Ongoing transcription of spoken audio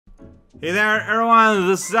Hey there, everyone,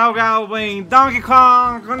 this is Algal playing Donkey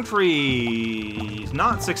Kong Country.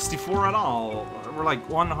 Not 64 at all. We're like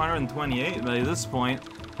 128 by this point.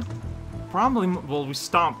 Probably, well, we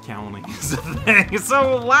stopped counting is the thing.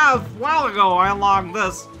 So a while ago I unlocked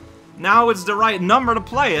this. Now it's the right number to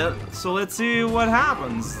play it, so let's see what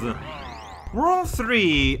happens. World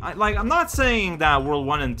 3, I'm not saying that World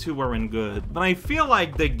 1 and 2 weren't good, but I feel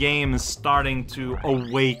like the game is starting to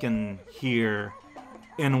awaken here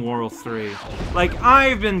in World 3. Like,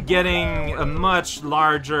 I've been getting a much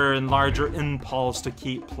larger and larger impulse to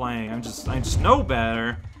keep playing. I just know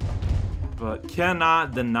better, but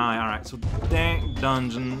cannot deny. Alright, so dank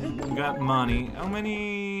dungeon, we got money. How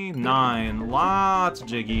many? 9. Lots of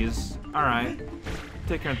jiggies. Alright.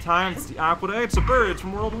 Take your time, it's the aqueduct. It's a bird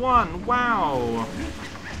from World 1. Wow.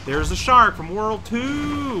 There's a shark from World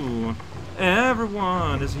 2.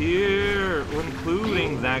 Everyone is here,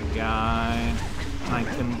 including that guy. I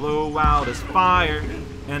can blow out his fire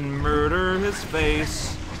and murder his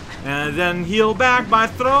face, and then heal back by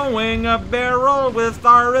throwing a barrel with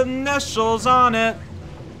our initials on it.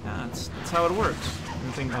 Yeah, that's how it works.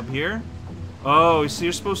 Anything up here? Oh, so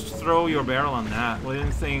you're supposed to throw your barrel on that. Well,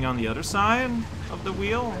 anything on the other side of the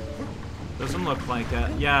wheel? Doesn't look like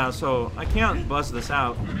it. Yeah, so I can't buzz this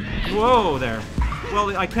out. Whoa there.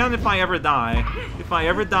 Well, I can if I ever die. If I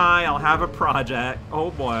ever die, I'll have a project.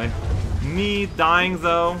 Oh boy. Me dying,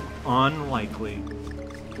 though, unlikely.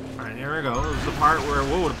 Alright, here we go. This is the part where,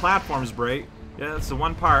 whoa, the platforms break. Yeah, it's the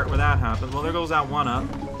one part where that happens. Well, there goes that one up.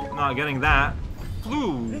 Not getting that.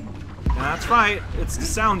 Flew. Yeah, that's right. It's the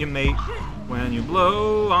sound you make when you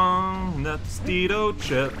blow on that Steedo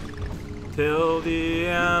chip till the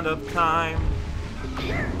end of time.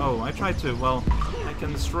 Oh, I tried to. Well, I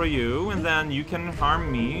can destroy you, and then you can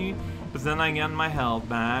harm me. But then I get my health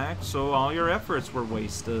back, so all your efforts were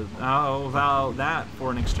wasted. How about that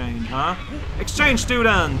for an exchange, huh? Exchange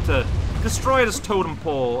student! Destroy this totem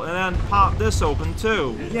pole, and then pop this open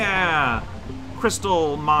too. Yeah!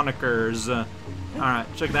 Crystal monikers.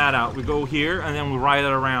 Alright, check that out. We go here, and then we ride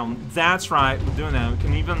it around. That's right, we're doing that. We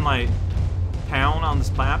can even, like, pound on this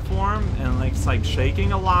platform, and like, it's like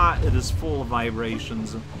shaking a lot. It is full of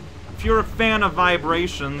vibrations. If you're a fan of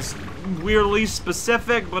vibrations, weirdly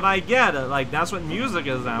specific, but I get it. Like, that's what music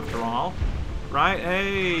is after all. Right?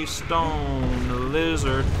 Hey, stone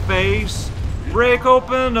lizard face, break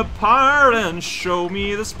open apart and show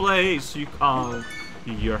me this place you call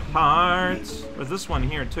your heart. Or this one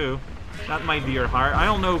here, too. That might be your heart. I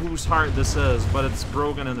don't know whose heart this is, but it's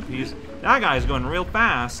broken into pieces. That guy's going real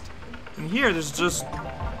fast. And here, there's just...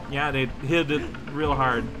 yeah, they hit it real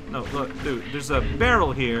hard. No, look, dude, there's a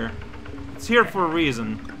barrel here. It's here for a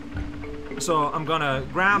reason. So I'm gonna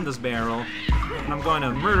grab this barrel, and I'm going to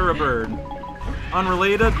murder a bird.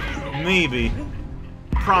 Unrelated? Maybe.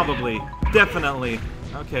 Probably. Definitely.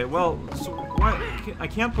 Okay, well, so what? I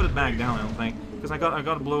can't put it back down, I don't think, because I got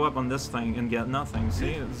to blow up on this thing and get nothing.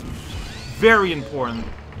 See, it's very important.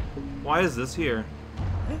 Why is this here?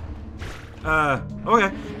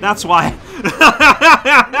 Okay, that's why.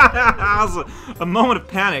 That was a moment of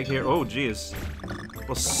panic here. Oh, jeez.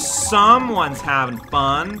 Well, someone's having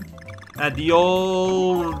fun at the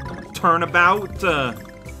old turnabout.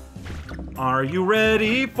 Are you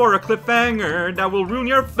ready for a cliffhanger that will ruin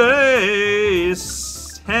your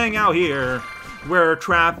face? Hang out here, where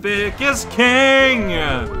traffic is king.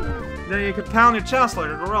 Then you could pound your chest like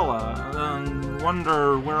a gorilla and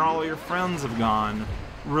wonder where all your friends have gone.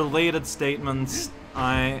 Related statements,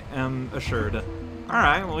 I am assured.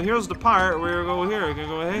 Alright, well, here's the part where you go here. You can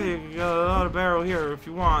go, hey, you got a lot of barrel here if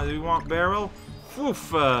you want. Do you want barrel?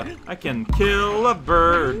 Oof, I can kill a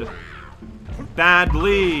bird.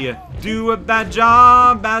 Badly. Do a bad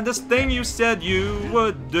job at this thing you said you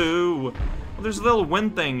would do. Well, there's a little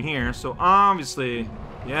wind thing here, so obviously...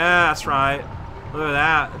 yeah, that's right. Look at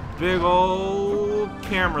that. Big old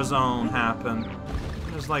camera zone happened.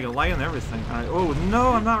 There's like a light and everything. Right. Oh, no,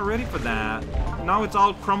 I'm not ready for that. Now it's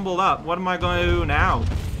all crumbled up. What am I going to do now?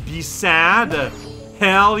 Be sad?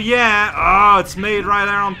 Hell yeah! Oh, it's made right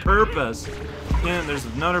there on purpose. And there's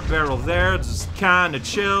another barrel there. Just kind of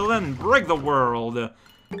chill and break the world.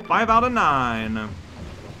 5 out of 9.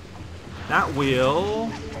 That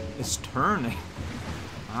wheel is turning.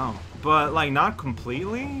 Wow. But, like, not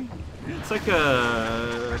completely? It's like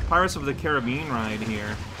a Pirates of the Caribbean ride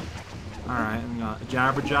here. Alright, and got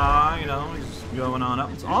Jabberjaw, you know, just going on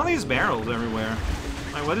up. It's all these barrels everywhere.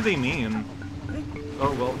 Like, what do they mean?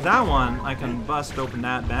 Oh, well, that one, I can bust open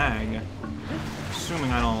that bag.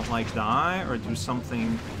 Assuming I don't, like, die or do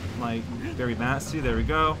something, like, very bad. See, there we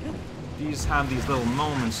go. These have these little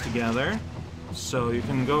moments together. So you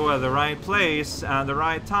can go at the right place at the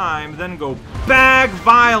right time, then go bag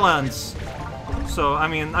violence. So, I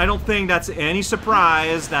mean, I don't think that's any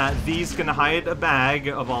surprise that these can hide a bag,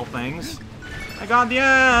 of all things. I got the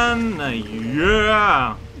end!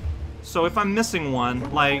 Yeah! So if I'm missing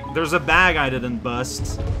one, like, there's a bag I didn't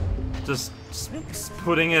bust. Just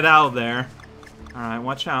putting it out there. Alright,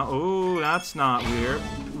 watch out. Oh, that's not weird.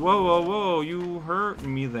 Whoa, whoa, whoa, you hurt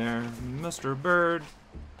me there, Mr. Bird.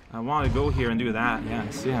 I want to go here and do that. Yeah,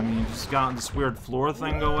 see, I mean, you just got this weird floor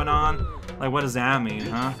thing going on. Like, what does that mean,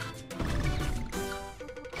 huh?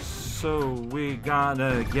 So, we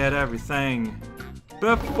gotta get everything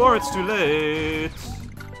before it's too late.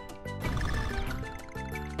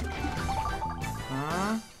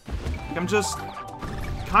 Huh? I'm just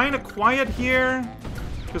kind of quiet here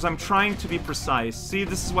because I'm trying to be precise. See,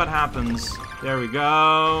 this is what happens. There we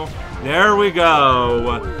go. There we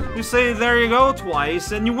go. You say there you go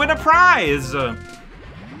twice and you win a prize.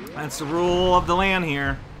 That's the rule of the land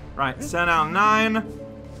here. Right, 10 out of 9.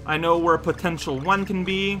 I know where a potential 1 can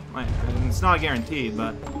be. It's not guaranteed,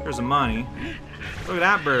 but here's the money. Look at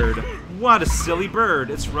that bird. What a silly bird.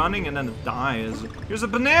 It's running and then it dies. Here's a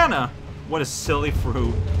banana. What a silly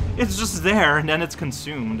fruit. It's just there and then it's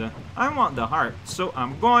consumed. I want the heart, so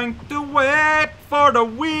I'm going to wait for the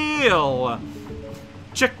wheel.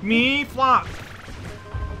 Check me flop.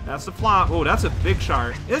 That's the flop. Oh, that's a big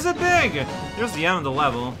shark. Is it big? Here's the end of the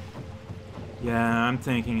level. Yeah, I'm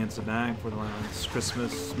thinking it's a bag for the last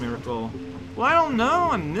Christmas miracle. Well, I don't know.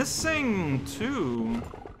 I'm missing 2.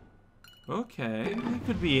 Okay, it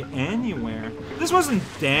could be anywhere. This wasn't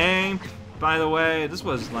damp, by the way. This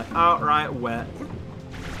was like outright wet.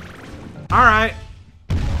 Alright.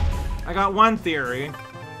 I got one theory.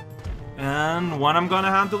 And one I'm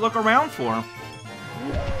gonna have to look around for.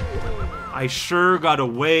 I sure got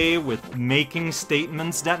away with making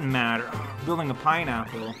statements that matter. Building a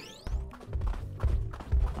pineapple.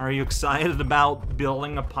 Are you excited about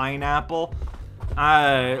building a pineapple? Look,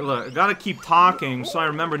 I gotta keep talking so I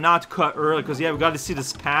remember not to cut early, because yeah, we gotta see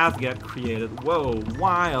this path get created. Whoa,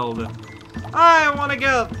 wild. I'm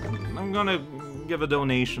gonna give a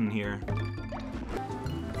donation here.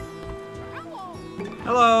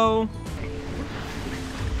 Hello.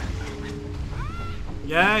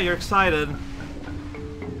 Yeah, you're excited.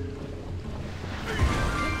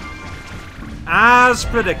 As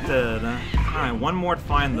predicted. Alright, one more to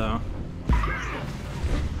find though.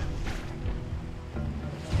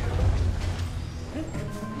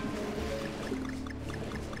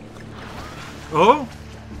 Oh!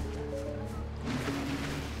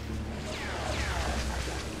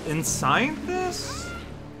 Inside this?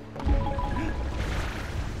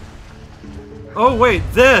 Oh wait,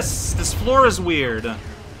 this floor is weird.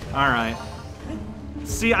 Alright.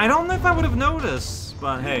 See, I don't know if I would have noticed,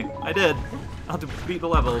 but hey, I did. I'll have to beat the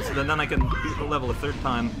level, so then I can beat the level a 3rd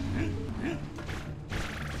time.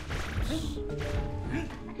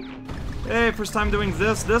 Hey, first time doing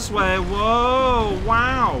this way. Whoa,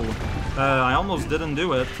 wow. I almost didn't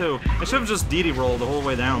do it, too. I should have just DD rolled the whole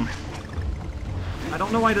way down. I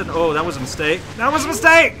don't know why I didn't. Oh, that was a mistake. That was a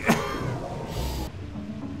mistake!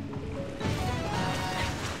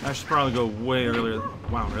 I should probably go way earlier.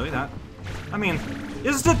 Wow, really? That? I mean,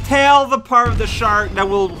 is the tail the part of the shark that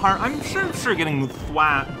will hurt? I'm sure getting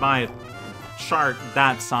thwacked by a shark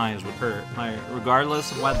that size would hurt. Like,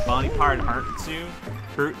 regardless of what body part hurts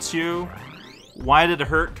you. Why did the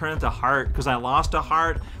hurt turn into heart? Because I lost a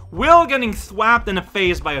heart? Will getting thwapped in the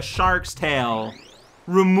face by a shark's tail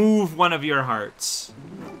remove one of your hearts?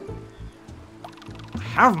 I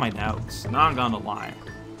have my doubts, not gonna lie.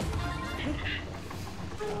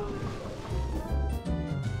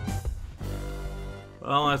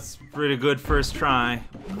 Well, that's pretty good first try.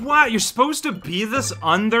 What? You're supposed to be this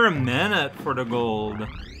under a minute for the gold.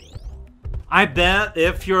 I bet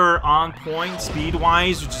if you're on point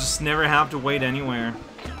speed-wise, you just never have to wait anywhere.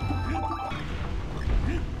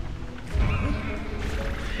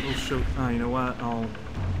 It'll show. Oh, you know what? I'll.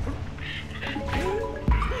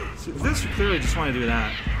 So this, you clearly just want to do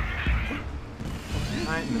that.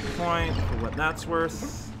 Right in the point for what that's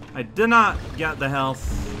worth. I did not get the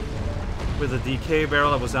health with a DK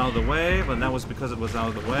barrel that was out of the way, but that was because it was out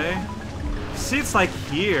of the way. See, it's like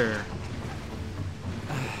here.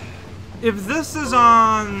 If this is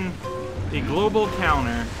on a global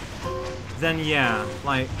counter, then yeah,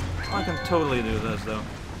 like, I can totally do this though.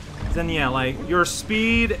 Then yeah, like, your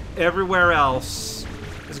speed everywhere else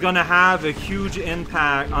is gonna have a huge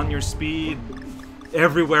impact on your speed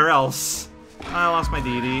everywhere else. I lost my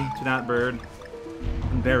DD to that bird.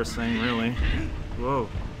 Embarrassing, really. Whoa.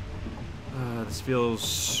 This feels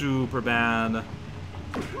super bad.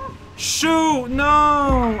 Shoot!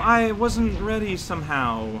 No! I wasn't ready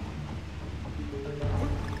somehow.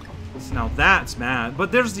 So now that's bad.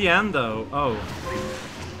 But there's the end, though. Oh.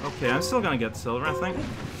 Okay, I'm still gonna get silver, I think.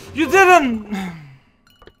 You didn't!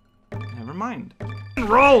 Never mind.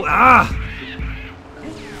 Roll! Ah!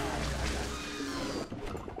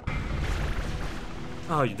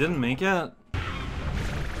 Oh, you didn't make it?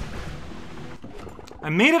 I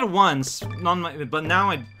made it once, but now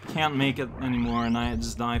I can't make it anymore, and I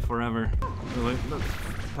just die forever.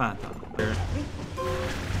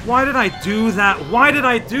 Why did I do that? Why did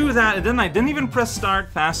I do that? And then I didn't even press start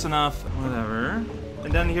fast enough. Whatever.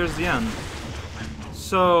 And then here's the end.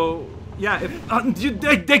 So, yeah, if,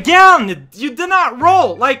 again! You did not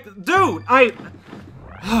roll! Like, dude,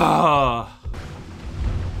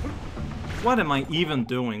 what am I even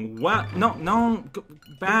doing? What? No, no, go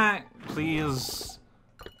back, please.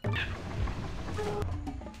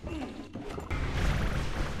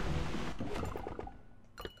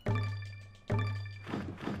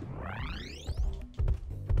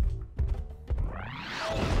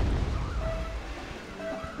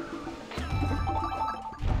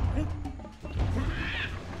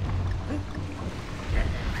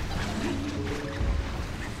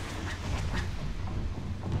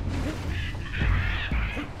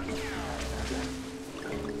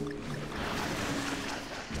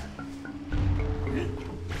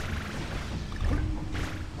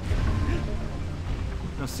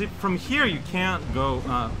 Now see, from here you can't go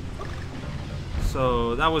up.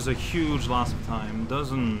 So that was a huge loss of time.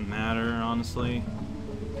 Doesn't matter, honestly.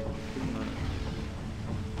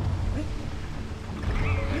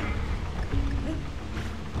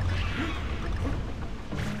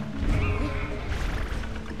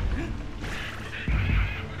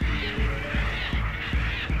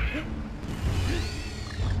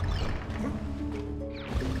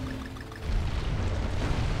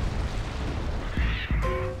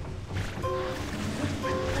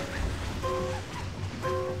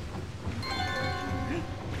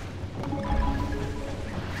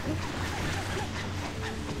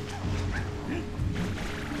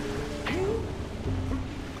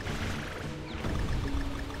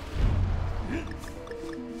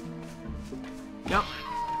 Yep.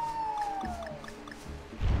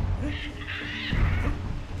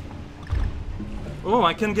 Oh,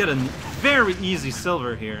 I can get a very easy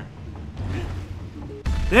silver here.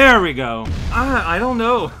 There we go. I don't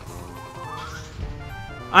know.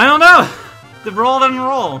 I don't know. The roll didn't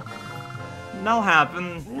roll. That'll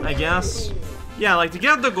happen, I guess. Yeah, like to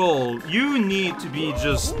get the gold, you need to be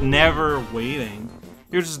just never waiting.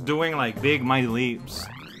 You're just doing like big mighty leaps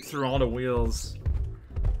through all the wheels.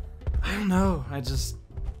 I don't know,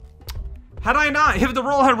 had I not, if the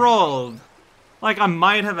roll had rolled, like I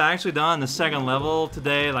might have actually done the second level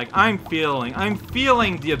today. Like I'm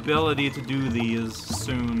feeling the ability to do these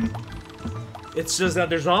soon. It's just that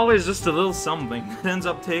there's always just a little something. It ends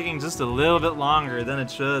up taking just a little bit longer than it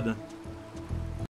should.